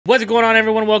What's going on,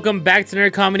 everyone? Welcome back to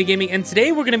Nerd Comedy Gaming, and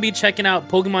today we're going to be checking out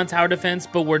Pokemon Tower Defense,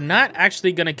 but we're not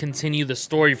actually going to continue the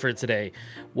story for today.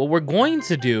 What we're going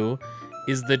to do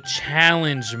is the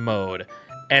challenge mode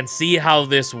and see how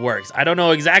this works. I don't know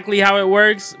exactly how it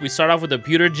works. We start off with a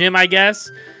pewter gym, I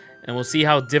guess, and we'll see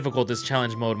how difficult this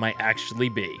challenge mode might actually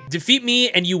be. Defeat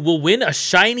me and you will win a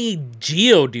shiny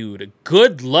Geodude.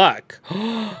 Good luck.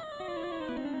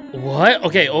 What?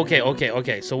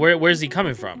 Okay. So where's he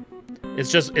coming from? It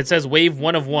says wave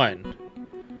 1 of 1.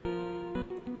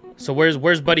 So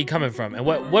where's Buddy coming from? And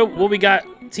what we got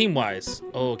team wise?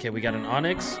 Oh, okay, we got an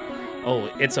Onyx.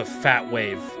 Oh, it's a fat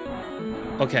wave.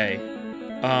 Okay.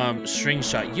 String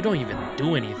shot. You don't even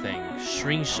do anything.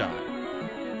 String shot.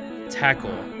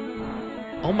 Tackle.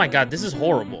 Oh my god, this is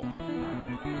horrible.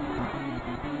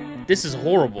 This is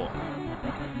horrible.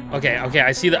 Okay,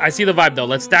 I see the vibe though.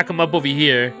 Let's stack them up over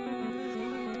here.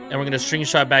 And we're gonna string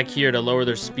shot back here to lower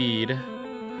their speed.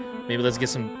 Maybe let's get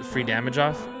some free damage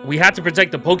off. We have to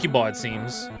protect the Pokeball, it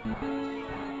seems.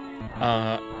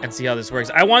 And see how this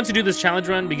works. I want to do this challenge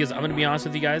run because I'm gonna be honest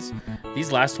with you guys.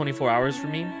 These last 24 hours for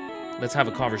me, let's have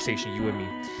a conversation, you and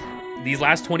me. These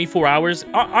last 24 hours,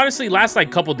 honestly, last like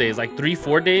couple days, like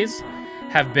 3-4 days,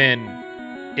 have been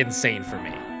insane for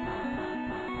me.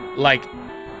 Like,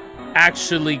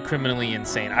 actually criminally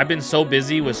insane. I've been so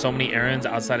busy with so many errands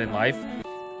outside in life.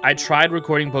 I tried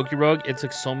recording Pokerogue. It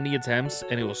took so many attempts,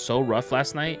 and it was so rough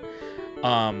last night.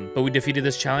 But we defeated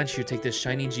this challenge. You take this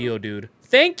shiny Geodude.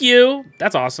 Thank you!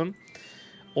 That's awesome.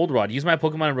 Old Rod. Use my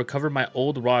Pokemon and recover my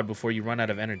old rod before you run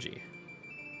out of energy.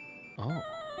 Oh.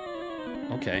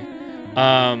 Okay.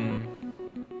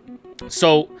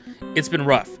 So, it's been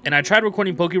rough. And I tried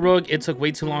recording Pokerogue. It took way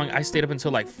too long. I stayed up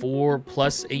until like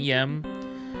 4+ a.m.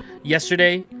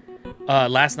 yesterday.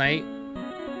 Last night.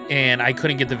 And I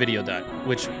couldn't get the video done,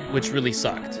 which really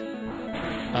sucked.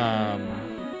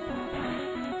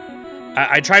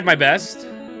 I tried my best.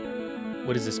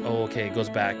 What is this? Oh, okay, it goes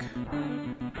back.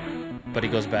 But it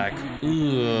goes back.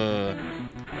 Ugh.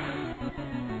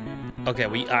 Okay,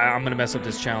 I'm gonna mess up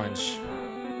this challenge.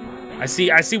 I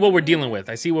see what we're dealing with.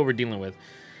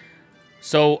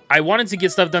 So I wanted to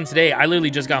get stuff done today. I literally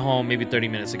just got home maybe 30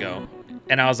 minutes ago.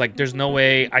 And I was like, there's no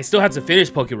way. I still had to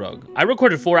finish Pokerogue. I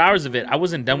recorded 4 hours of it. I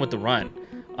wasn't done with the run.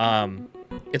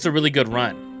 It's a really good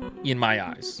run in my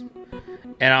eyes.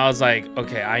 And I was like,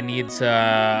 okay, I need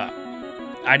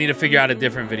to figure out a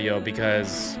different video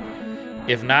because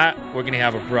if not, we're going to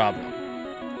have a problem.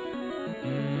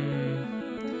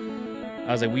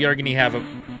 I was like, we are going to have a...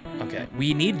 Okay,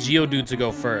 we need Geodude to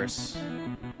go first.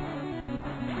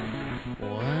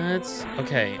 What?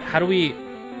 Okay, how do we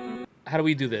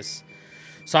do this?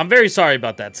 So I'm very sorry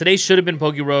about that. Today should have been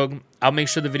Pokerogue. I'll make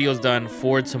sure the video's done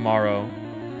for tomorrow.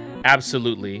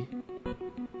 Absolutely.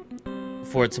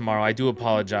 For tomorrow. I do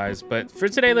apologize. But for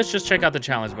today, let's just check out the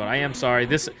challenge mode. I am sorry.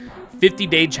 This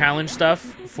 50-day challenge stuff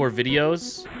for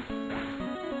videos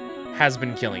has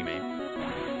been killing me.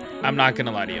 I'm not going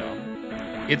to lie to y'all.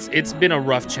 It's been a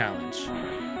rough challenge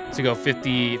to go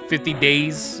 50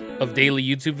 days of daily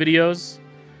YouTube videos.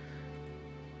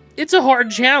 It's a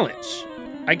hard challenge.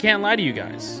 I can't lie to you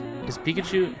guys. Is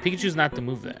Pikachu's not the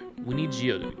move there. We need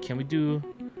Geodude. Can we do...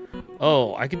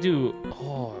 Oh, I could do...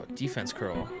 Oh, defense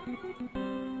curl.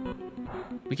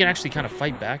 We can actually kind of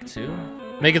fight back, too.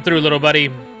 Make it through, little buddy.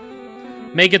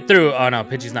 Make it through. Oh, no.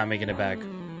 Pidgey's not making it back.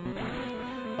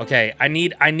 Okay, I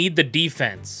need the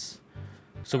defense.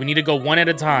 So we need to go one at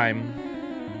a time.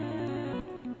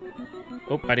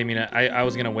 Oh, I didn't mean it. I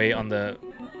was going to wait on the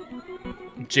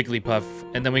Jigglypuff.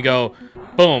 And then we go...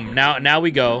 Boom. Now we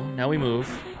go. Now we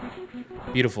move.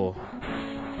 Beautiful.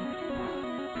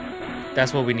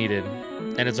 That's what we needed.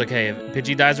 And it's okay. If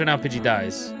Pidgey dies right now, Pidgey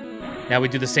dies. Now we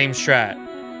do the same strat.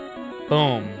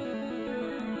 Boom.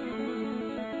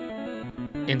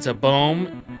 Into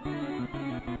boom.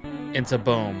 Into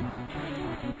boom.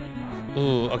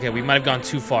 Ooh, okay. We might have gone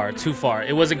too far.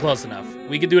 It wasn't close enough.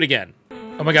 We could do it again.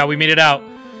 Oh my god, we made it out.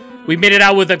 We made it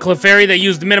out with a Clefairy that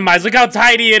used Minimize. Look how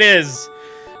tiny it is.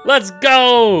 Let's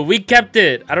go! We kept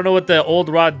it. I don't know what the old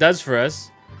rod does for us,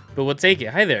 but we'll take it.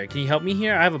 Hi there. Can you help me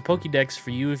here? I have a Pokédex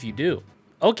for you if you do.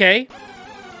 Okay.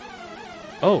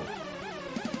 Oh.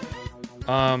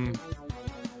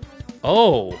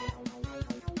 Oh.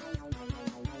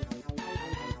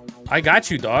 I got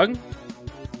you, dog.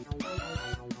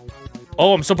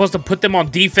 Oh, I'm supposed to put them on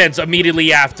defense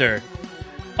immediately after.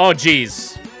 Oh,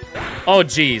 jeez. Oh,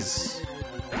 jeez.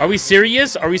 Are we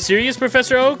serious? Are we serious,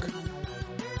 Professor Oak?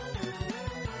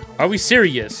 Are we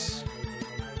serious?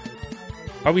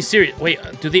 Are we serious? Wait,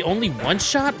 do they only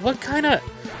one-shot? What kind of...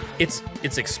 It's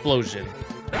explosion.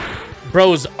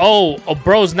 Bro's... Oh,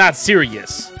 bro's not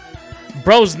serious.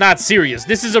 Bro's not serious.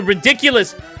 This is a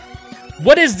ridiculous...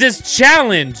 What is this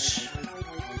challenge?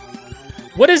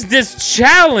 What is this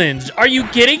challenge? Are you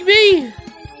kidding me?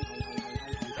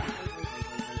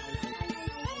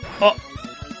 Oh.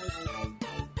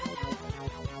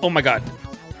 Oh my god.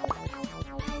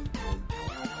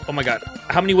 Oh my god.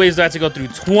 How many waves do I have to go through?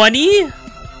 20?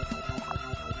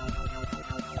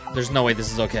 There's no way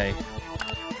this is okay.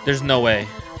 There's no way.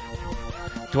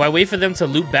 Do I wait for them to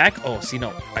loop back? Oh, see,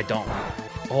 no, I don't.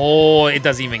 Oh, it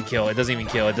doesn't even kill. It doesn't even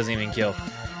kill. It doesn't even kill.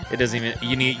 It doesn't even...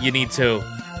 You need to...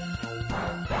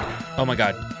 Oh my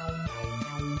god.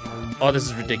 Oh, this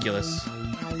is ridiculous.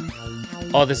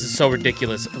 Oh, this is so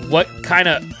ridiculous. What kind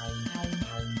of...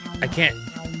 I can't...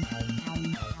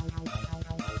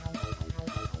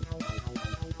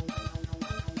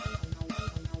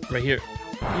 Right here.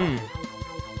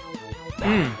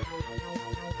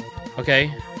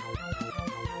 Okay.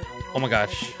 Oh my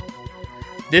gosh.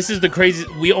 This is the crazy...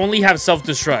 We only have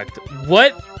self-destruct.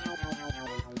 What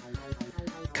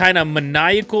kind of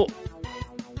maniacal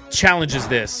challenge is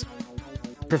this?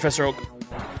 Professor Oak.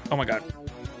 Oh my god.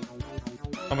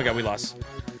 Oh my god, we lost.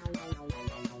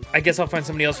 I guess I'll find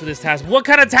somebody else for this task. What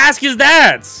kind of task is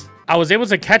that? I was able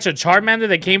to catch a Charmander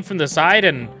that came from the side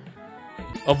and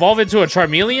evolve into a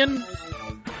Charmeleon?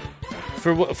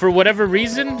 For whatever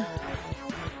reason?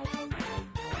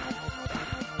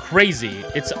 Crazy.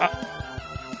 It's...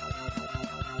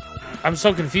 I'm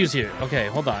so confused here. Okay,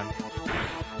 hold on.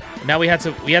 Now we had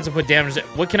to put damage...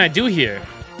 What can I do here?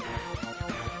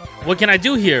 What can I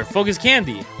do here? Focus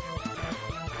Candy.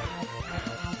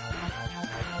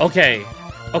 Okay.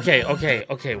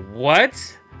 Okay,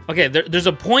 what? Okay, there's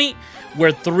a point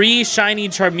where 3 shiny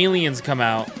Charmeleons come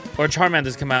out, or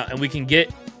Charmanders come out, and we can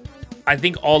get, I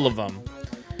think, all of them.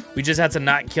 We just had to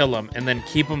not kill them, and then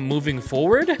keep them moving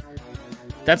forward?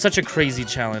 That's such a crazy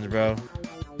challenge, bro.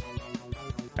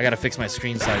 I gotta fix my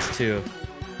screen size, too.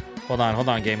 Hold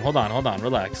on, game. Hold on,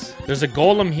 relax. There's a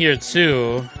Golem here,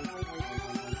 too.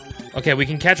 Okay, we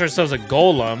can catch ourselves a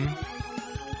Golem.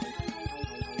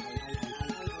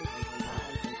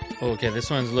 Okay, this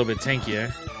one's a little bit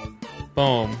tankier.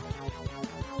 Boom.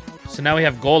 So now we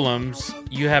have Golems.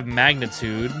 You have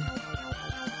Magnitude.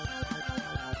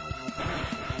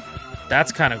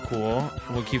 That's kind of cool.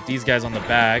 We'll keep these guys on the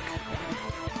back.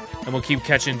 And we'll keep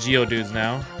catching Geodudes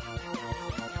now.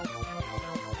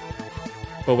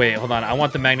 But wait, hold on. I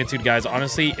want the Magnitude guys,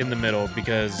 honestly, in the middle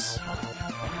because...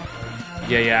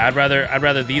 Yeah, I'd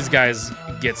rather these guys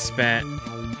get spent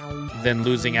than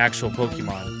losing actual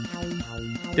Pokemon.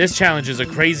 This challenge is a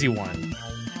crazy one.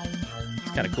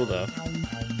 It's kind of cool, though.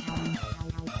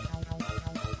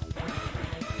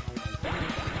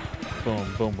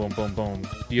 Boom, boom, boom, boom, boom.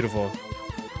 Beautiful.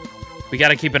 We got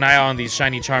to keep an eye on these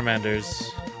shiny Charmanders.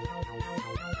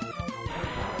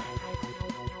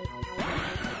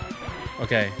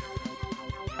 Okay.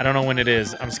 I don't know when it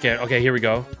is. I'm scared. Okay, here we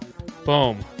go.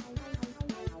 Boom.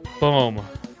 Boom.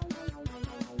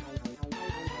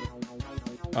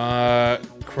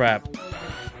 Crap.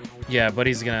 Yeah,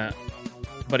 Buddy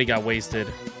got wasted.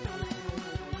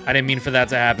 I didn't mean for that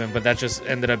to happen, but that just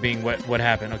ended up being what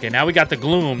happened. Okay, now we got the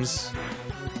Glooms.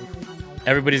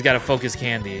 Everybody's got a Focus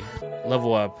Candy.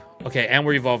 Level up. Okay, and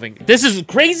we're evolving. This is a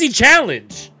crazy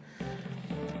challenge.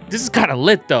 This is kind of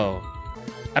lit, though.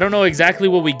 I don't know exactly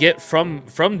what we get from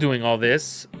doing all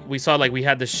this. We saw, like, we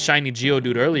had the shiny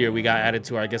Geodude earlier. We got added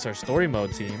to, I guess, our story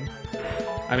mode team.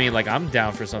 I mean, like, I'm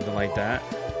down for something like that.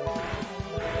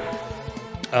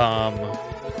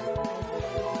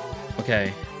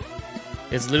 Okay.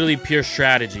 It's literally pure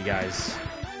strategy, guys.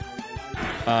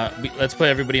 Let's put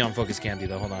everybody on Focus Candy,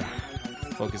 though. Hold on.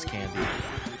 Focus Candy.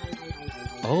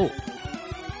 Oh.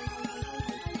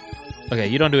 Okay,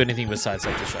 you don't do anything besides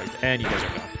self-destruct. And you guys are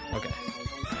gone. Okay.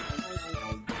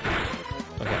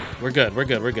 Okay, we're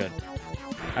good.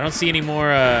 I don't see any more,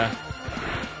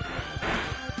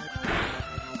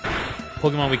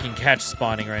 Pokemon we can catch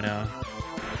spawning right now.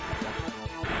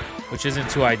 Which isn't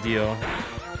too ideal.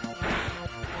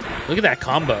 Look at that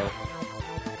combo.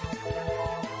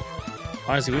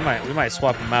 Honestly, we might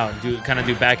swap them out and kind of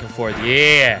do back and forth.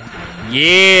 Yeah,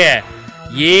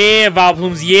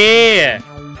 Vileplumes, yeah.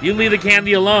 You leave the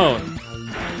candy alone.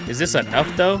 Is this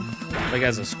enough though? Like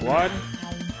as a squad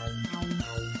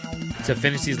to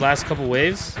finish these last couple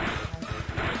waves?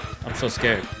 I'm so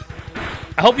scared.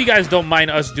 I hope you guys don't mind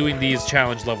us doing these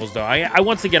challenge levels though. I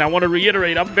once again, I want to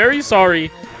reiterate, I'm very sorry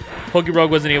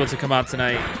PokeRogue wasn't able to come out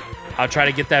tonight. I'll try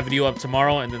to get that video up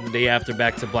tomorrow, and then the day after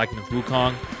back to Black Myth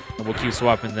Wukong, and we'll keep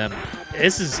swapping them.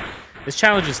 This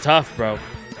challenge is tough, bro.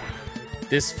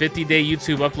 This 50-day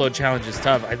YouTube upload challenge is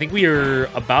tough. I think we are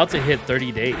about to hit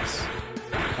 30 days.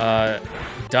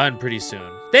 done pretty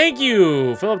soon. Thank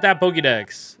you! Fill up that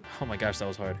Pokédex. Oh my gosh, that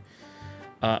was hard.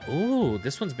 Ooh,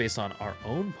 this one's based on our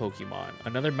own Pokemon.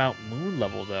 Another Mount Moon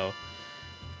level, though.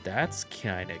 That's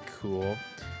kind of cool.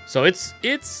 So it's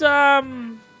a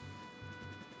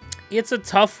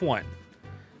tough one.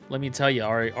 Let me tell you,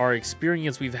 our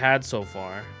experience we've had so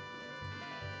far,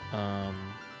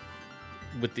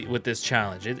 with this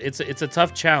challenge. It's a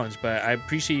tough challenge, but I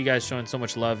appreciate you guys showing so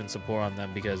much love and support on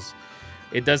them because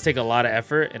it does take a lot of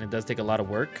effort and it does take a lot of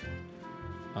work.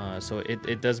 So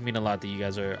it does mean a lot that you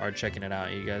guys are checking it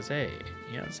out. You guys, hey,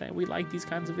 you know what I'm saying? We like these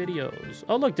kinds of videos.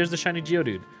 Oh, look, there's the shiny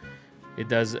Geodude. It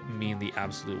does mean the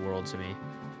absolute world to me.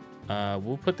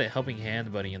 We'll put the helping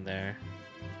hand buddy in there.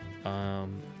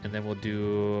 And then we'll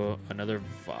do another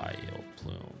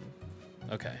Vileplume.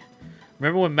 Okay.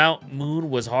 Remember when Mount Moon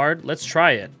was hard? Let's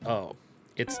try it. Oh,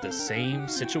 it's the same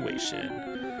situation.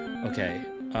 Okay.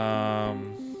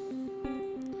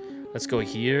 Let's go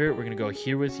here. We're gonna go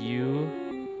here with you.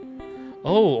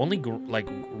 Oh, only like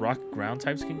rock ground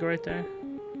types can go right there.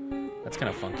 That's kind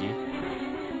of funky.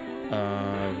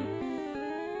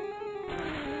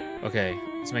 Okay,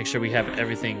 let's make sure we have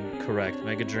everything correct.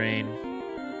 Mega Drain.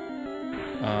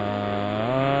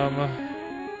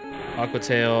 Aqua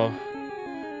Tail.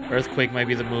 Earthquake might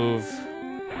be the move.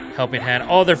 Helping Hand.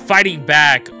 Oh, they're fighting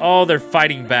back. Oh, they're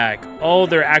fighting back. Oh,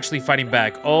 they're actually fighting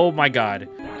back. Oh my god.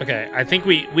 Okay, I think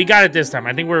we got it this time.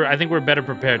 I think we're better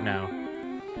prepared now.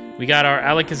 We got our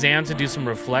Alakazam to do some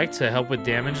Reflect to help with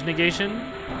damage negation.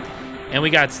 And we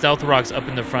got Stealth Rocks up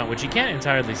in the front, which you can't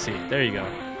entirely see. There you go.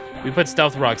 We put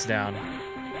Stealth Rocks down,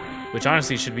 which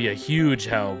honestly should be a huge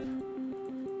help.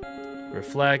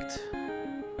 Reflect.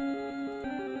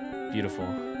 Beautiful.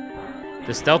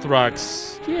 The Stealth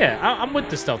Rocks. Yeah, I'm with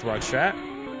the Stealth Rock strat.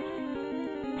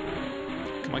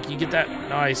 Come on, can you get that?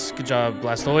 Nice. Good job,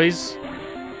 Blastoise.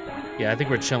 Yeah, I think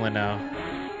we're chilling now.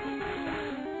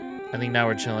 I think now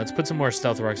we're chilling. Let's put some more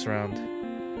Stealth Rocks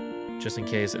around, just in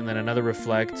case. And then another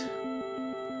Reflect.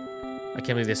 I can't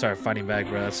believe they started fighting back,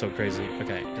 bro. That's so crazy.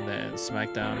 Okay, and then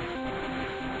Smackdown.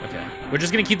 Okay. We're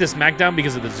just going to keep the Smackdown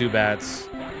because of the Zubats.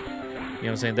 You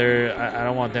know what I'm saying? I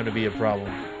don't want them to be a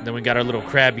problem. Then we got our little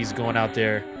Krabbies going out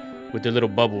there with their little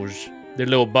bubbles. Their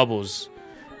little bubbles.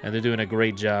 And they're doing a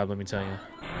great job, let me tell you.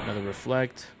 Another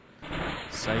Reflect.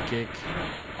 Psychic.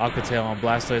 Aqua Tail on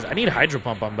Blastoise. I need Hydro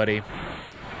Pump on Buddy.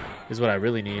 Is what I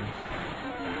really need.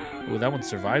 Ooh, that one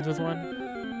survived with one.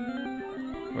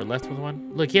 Or left with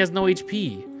one. Look, he has no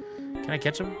HP. Can I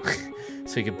catch him?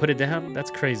 So you can put it down?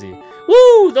 That's crazy.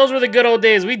 Woo! Those were the good old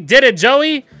days. We did it,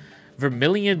 Joey!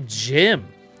 Vermilion Gym.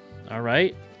 All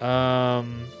right.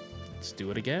 Let's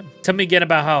do it again. Tell me again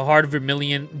about how hard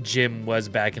Vermilion Gym was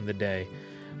back in the day.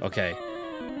 Okay.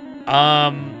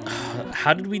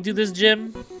 How did we do this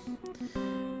gym?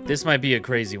 This might be a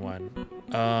crazy one.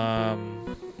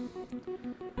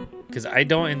 Because I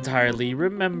don't entirely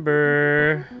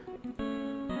remember.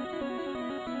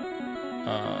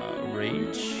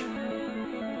 Rage.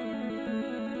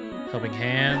 Helping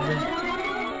Hand.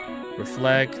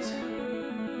 Reflect.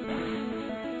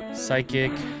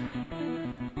 Psychic.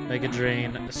 Mega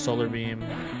Drain. Solar Beam.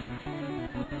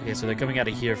 Okay, so they're coming out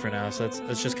of here for now. So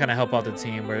let's just kind of help out the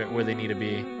team where they need to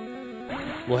be.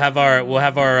 We'll have our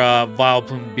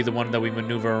Vileplume be the one that we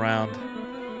maneuver around.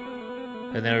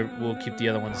 And then we'll keep the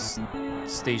other ones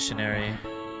stationary.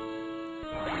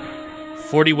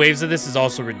 40 waves of this is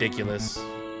also ridiculous.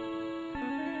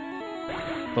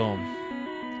 Boom.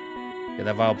 Yeah,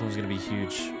 that Vileplume's gonna be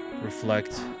huge.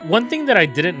 Reflect. One thing that I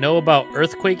didn't know about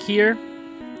Earthquake here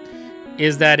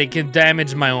is that it can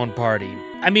damage my own party.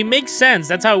 I mean, makes sense.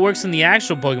 That's how it works in the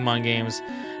actual Pokemon games.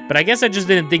 But I guess I just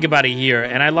didn't think about it here.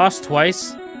 And I lost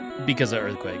twice because of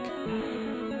Earthquake.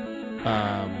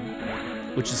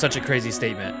 Which is such a crazy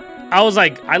statement. I was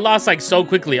like, I lost like so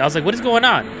quickly. I was like, what is going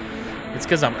on? It's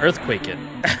because I'm earthquaking.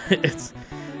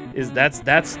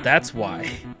 That's why.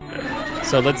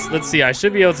 So let's see. I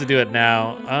should be able to do it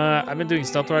now. I've been doing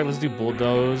Stealth Rock. Let's do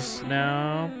Bulldoze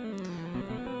now.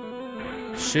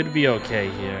 Should be okay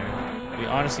here. We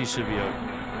honestly should be okay.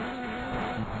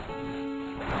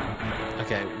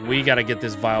 Okay, we gotta get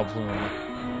this Vileplume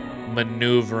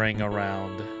maneuvering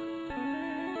around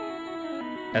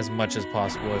as much as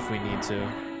possible if we need to.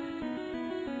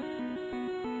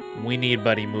 We need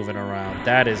Buddy moving around.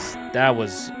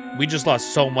 We just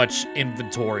lost so much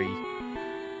inventory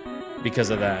because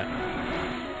of that.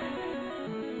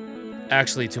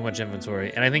 Actually, too much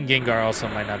inventory. And I think Gengar also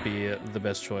might not be the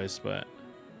best choice, but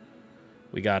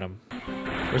we got him.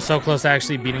 We're so close to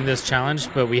actually beating this challenge,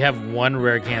 but we have one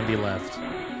rare candy left.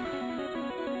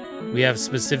 We have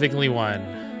specifically one.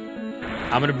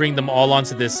 I'm gonna bring them all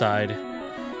onto this side.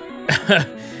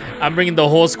 I'm bringing the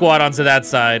whole squad onto that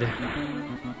side.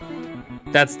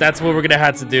 That's what we're gonna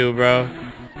have to do, bro.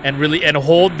 And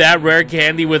hold that rare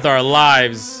candy with our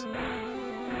lives.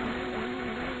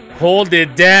 Hold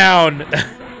it down.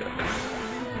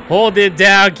 Hold it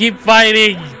down. Keep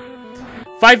fighting.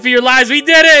 Fight for your lives. We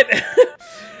did it.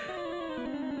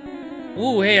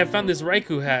 Ooh, hey, I found this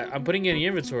Raikou hat. I'm putting it in the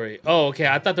inventory. Oh, okay.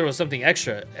 I thought there was something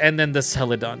extra. And then the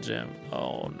Celadon gym.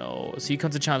 Oh, no. So you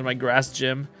come to challenge my grass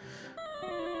gym.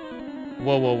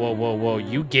 Whoa, whoa, whoa, whoa, whoa.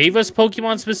 You gave us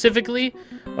Pokemon specifically?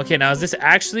 Okay, now is this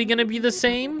actually going to be the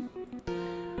same?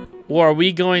 Or are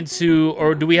we going to...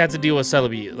 Or do we have to deal with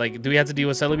Celebi? Like, do we have to deal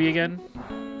with Celebi again?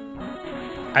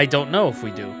 I don't know if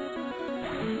we do.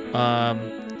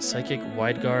 Psychic,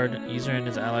 Wide Guard. User and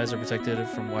his allies are protected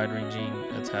from wide-ranging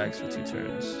attacks for 2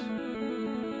 turns.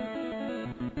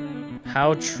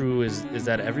 How true is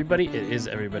that everybody? It is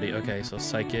everybody. Okay, so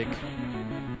Psychic.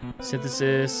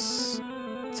 Synthesis.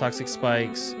 Toxic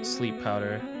Spikes. Sleep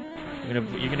Powder.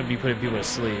 You're gonna be putting people to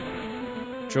sleep.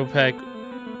 Drill Peck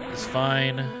is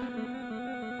fine.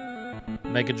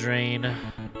 Mega Drain.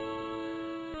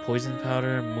 Poison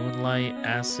Powder. Moonlight.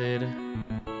 Acid.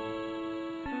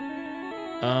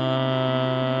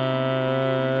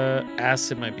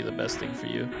 Acid might be the best thing for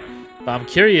you. But I'm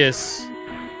curious.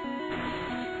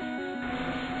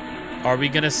 Are we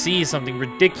gonna see something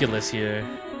ridiculous here?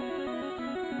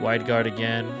 Wide Guard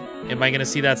again. Am I gonna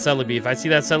see that Celebi? If I see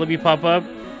that Celebi pop up,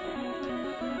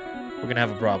 we're gonna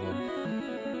have a problem.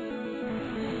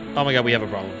 Oh my god, we have a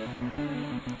problem.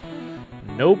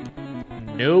 Nope.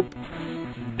 Nope.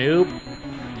 Nope.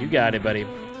 You got it, buddy.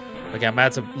 Okay, I'm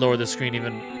about to lower the screen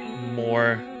even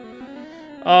more.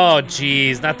 Oh,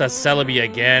 jeez. Not the Celebi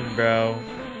again, bro.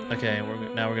 Okay,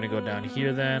 now we're gonna go down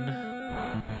here then.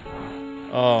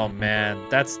 Oh, man.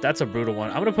 That's a brutal one.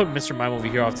 I'm gonna put Mr. Mime over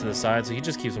here off to the side so he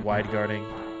just keeps wide guarding.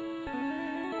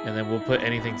 And then we'll put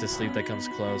anything to sleep that comes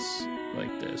close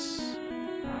like this.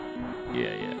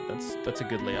 Yeah, that's a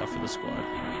good layout for the squad.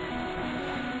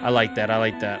 I like that. I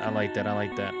like that. I like that. I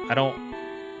like that. I don't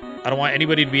want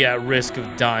anybody to be at risk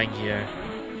of dying here.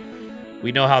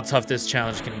 We know how tough this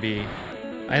challenge can be.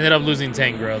 I ended up losing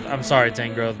Tangrowth. I'm sorry,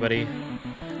 Tangrowth, buddy.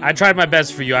 I tried my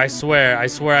best for you. I swear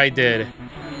I did.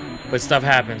 But stuff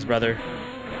happens, brother.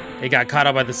 It got caught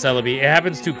up by the Celebi. It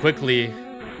happens too quickly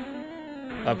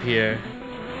up here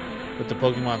with the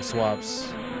Pokemon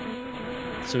swaps.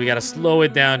 So we gotta slow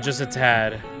it down just a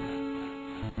tad.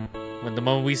 When the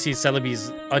moment we see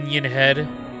Celebi's onion head,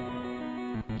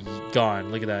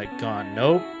 gone. Look at that. Gone.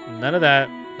 Nope. None of that.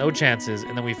 No chances.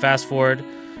 And then we fast forward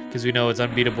because we know it's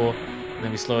unbeatable. And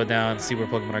then we slow it down and see where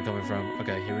Pokemon are coming from.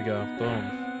 Okay, here we go. Boom.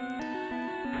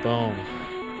 Boom.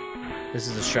 This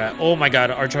is a strat. Oh my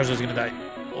god, our Charizard's gonna die.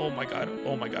 Oh my god.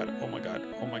 Oh my god. Oh my god.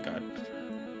 Oh my god.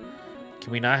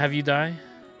 Can we not have you die?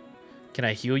 Can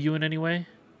I heal you in any way?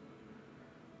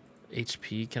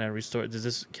 HP, can I restore?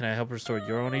 Can I help restore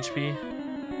your own HP?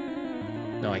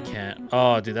 No, I can't.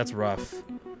 Oh, dude, that's rough.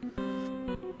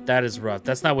 That is rough.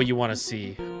 That's not what you want to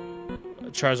see.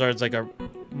 Charizard's like our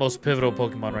most pivotal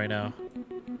Pokemon right now.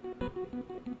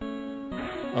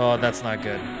 Oh, that's not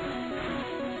good.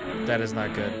 That is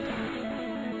not good.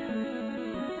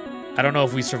 I don't know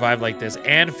if we survive like this.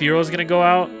 And Fearo's gonna go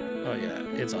out. Oh, yeah,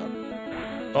 it's up.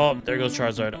 Oh, there goes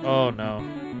Charizard. Oh, no.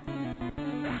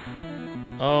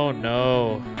 Oh,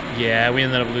 no. Yeah, we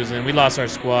ended up losing. We lost our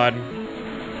squad.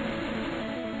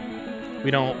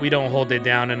 We don't hold it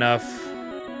down enough.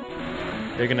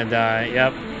 They're gonna die.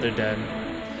 Yep, they're dead.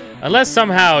 Unless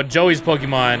somehow Joey's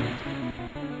Pokemon...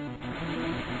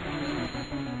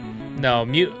 No,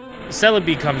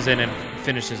 Celebi comes in and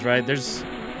finishes, right? There's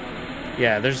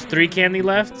 3 candy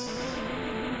left.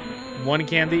 1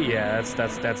 candy? Yeah,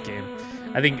 that's game.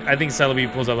 I think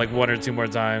Celebi pulls up like 1 or 2 more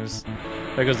times.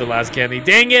 There goes the last candy.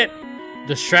 Dang it!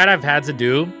 The strat I've had to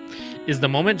do is the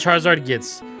moment Charizard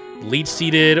gets leech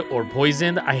seeded or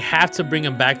poisoned, I have to bring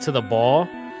him back to the ball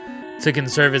to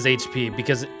conserve his HP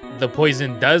because the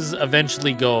poison does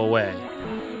eventually go away.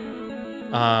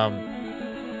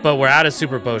 But we're out of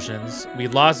super potions. We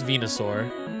lost Venusaur.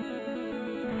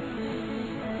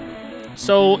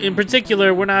 So in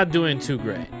particular, we're not doing too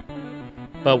great.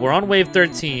 But we're on wave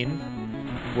 13.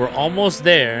 We're almost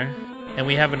there. And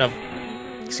we have enough,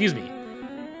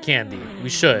 candy. We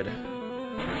should.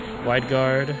 Wide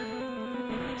Guard.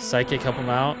 Psychic, help him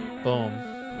out. Boom.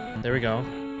 There we go.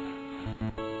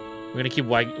 We're going to keep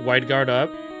wide Guard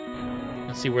up.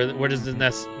 Let's see, where does the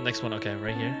next one? Okay,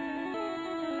 right here.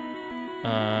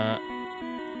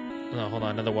 No, hold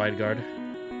on, another Wide Guard.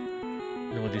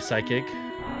 Then we'll do Psychic.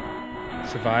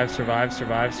 Survive.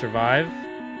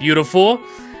 Beautiful.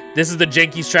 This is the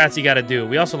janky strats you gotta do.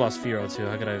 We also lost Firo too.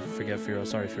 How could I forget Firo?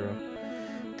 Sorry, Firo.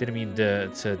 Didn't mean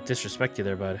to disrespect you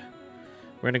there, bud.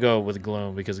 We're gonna go with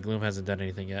Gloom because Gloom hasn't done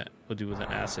anything yet. We'll do with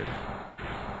an Acid.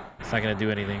 It's not gonna do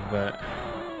anything, but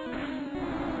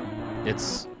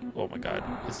it's, oh my god,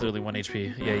 it's literally 1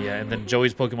 HP. Yeah. And then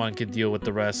Joey's Pokemon can deal with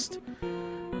the rest.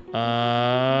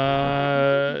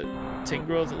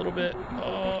 Tingrowth a little bit.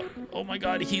 Oh my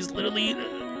god, he's literally,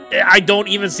 I don't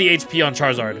even see HP on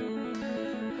Charizard.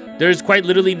 There's quite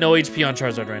literally no HP on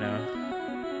Charizard right now.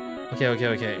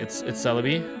 Okay. It's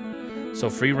Celebi. So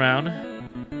free round.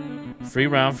 Free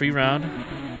round.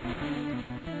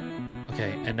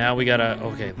 Okay, and now we gotta,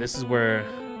 okay, this is where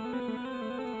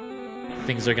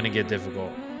things are gonna get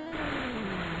difficult.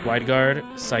 Wide Guard,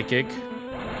 Psychic.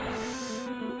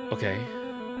 Okay.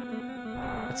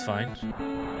 That's fine.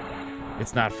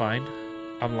 It's not fine.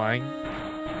 I'm lying.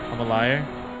 I'm a liar.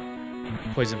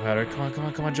 Poison Powder.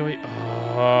 Come on, Joey.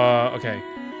 Okay.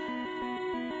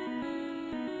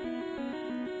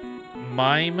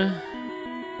 Mime.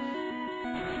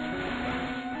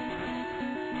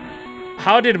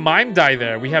 How did Mime die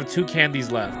there? We have 2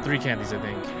 candies left. 3 candies, I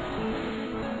think.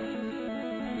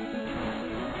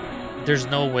 There's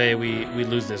no way we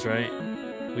lose this, right?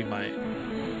 We might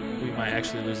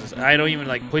actually lose this. I don't even,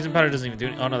 like, Poison Powder doesn't even do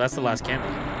it. Oh, no, that's the last candy.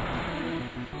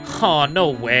 Oh, no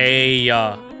way.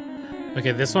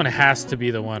 Okay, this one has to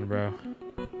be the one, bro.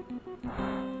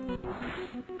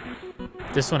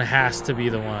 This one has to be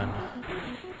the one.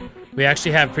 We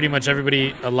actually have pretty much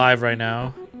everybody alive right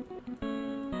now.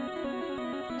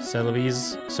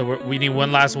 Celebi's. So we need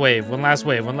one last wave. One last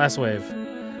wave. Let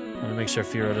me make sure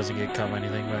Firo doesn't get caught by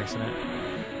anything by accident.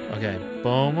 Okay.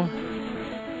 Boom.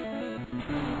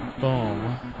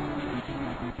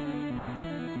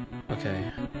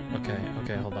 Okay.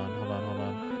 Hold on.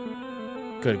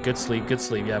 Good sleep.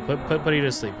 Yeah, put Buddy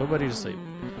to sleep.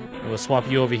 We'll swap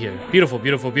you over here. Beautiful.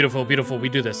 We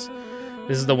do this.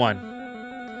 This is the one.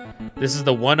 This is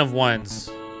the one of ones.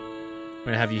 I'm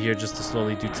gonna have you here just to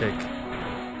slowly do tick.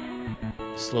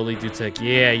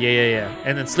 Yeah.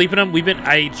 And then sleeping him,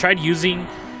 I tried using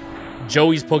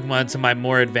Joey's Pokemon to my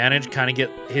more advantage, kind of get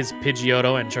his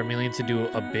Pidgeotto and Charmeleon to do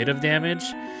a bit of damage.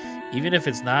 Even if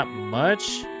it's not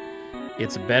much,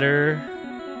 it's better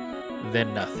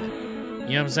than nothing.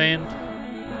 You know what I'm saying?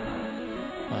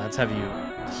 Let's have you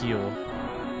heal.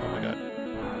 Oh my god.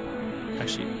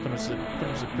 Actually, put him to sleep.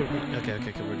 Okay,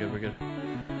 we're good.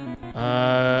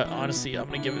 Honestly, I'm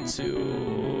gonna give it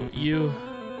to you.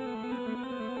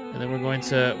 And then we're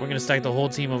gonna stack the whole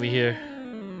team over here.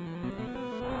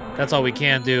 That's all we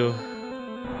can do.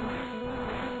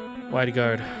 Wide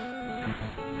Guard.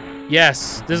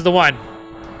 Yes, this is the one.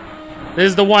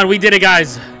 We did it,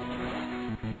 guys.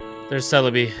 There's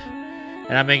Celebi.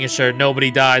 And I'm making sure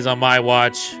nobody dies on my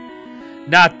watch.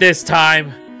 Not this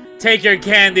time. Take your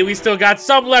candy. We still got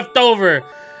some left over.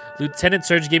 Lieutenant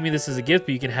Surge gave me this as a gift,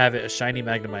 but you can have it. A shiny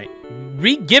Magnemite.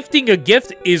 Regifting a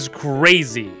gift is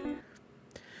crazy.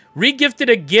 Regifted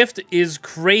a gift is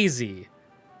crazy.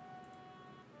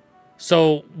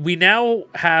 So we now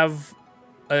have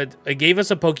it gave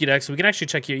us a Pokédex. We can actually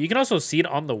check here. You can also see it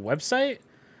on the website.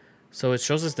 So it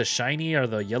shows us the shiny or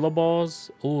the yellow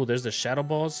balls. Oh, there's the shadow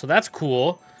balls. So that's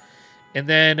cool. And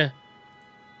then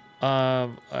I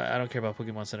don't care about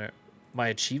Pokemon Center. My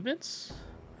achievements?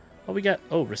 Oh, we got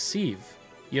receive.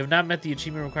 You have not met the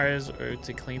achievement requires or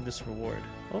to claim this reward.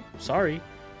 Oh, sorry.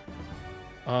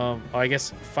 I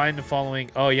guess find the following.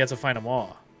 Oh, you have to find them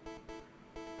all.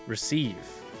 Receive.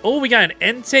 Oh, we got an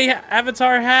Entei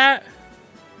avatar hat.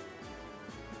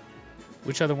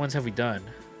 Which other ones have we done?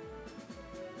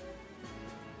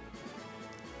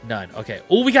 None. Okay.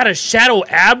 Oh, we got a Shadow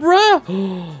Abra?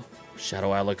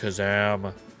 Shadow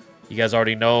Alakazam. You guys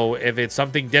already know if it's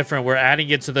something different, we're adding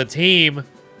it to the team.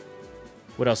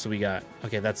 What else do we got?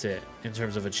 Okay, that's it in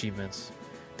terms of achievements.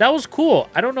 That was cool.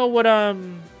 I don't know what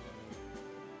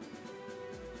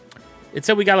it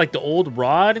said we got like the old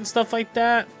rod and stuff like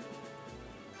that.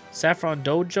 Saffron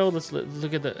Dojo. Let's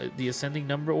look at the ascending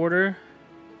number order.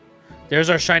 There's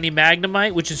our shiny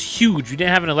Magnemite, which is huge. We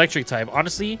didn't have an electric type.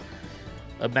 Honestly,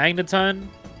 a Magneton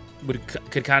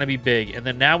could kind of be big. And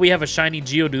then now we have a shiny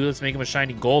Geodude. Let's make him a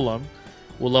shiny Golem.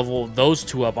 We'll level those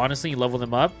two up. Honestly, level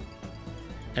them up.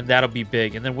 And that'll be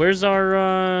big. And then where's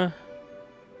our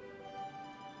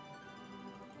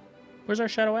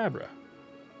Shadow Abra?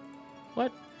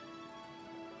 What?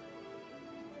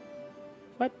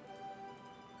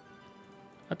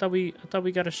 I thought we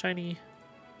got a shiny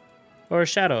or a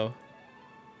shadow.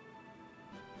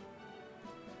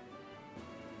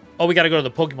 Oh, we got to go to the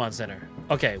Pokemon Center.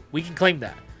 Okay, we can claim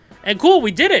that. And cool,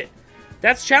 we did it.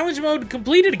 That's challenge mode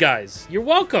completed, guys. You're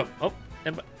welcome. Oh,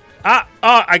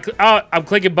 I'm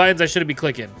clicking buttons I shouldn't be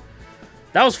clicking.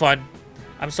 That was fun.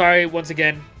 I'm sorry once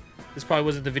again. This probably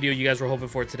wasn't the video you guys were hoping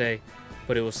for today,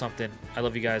 but it was something. I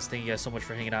love you guys. Thank you guys so much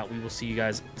for hanging out. We will see you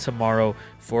guys tomorrow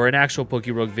for an actual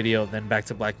PokeRogue video, then back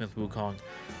to Black Myth Wukong.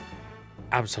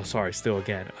 I'm so sorry still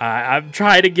again. I'm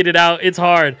trying to get it out. It's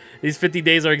hard. These 50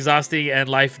 days are exhausting, and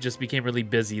life just became really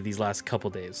busy these last couple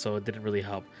days, so it didn't really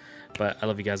help. But I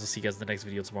love you guys. I'll see you guys in the next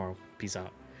video tomorrow. Peace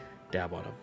out. Dab on them.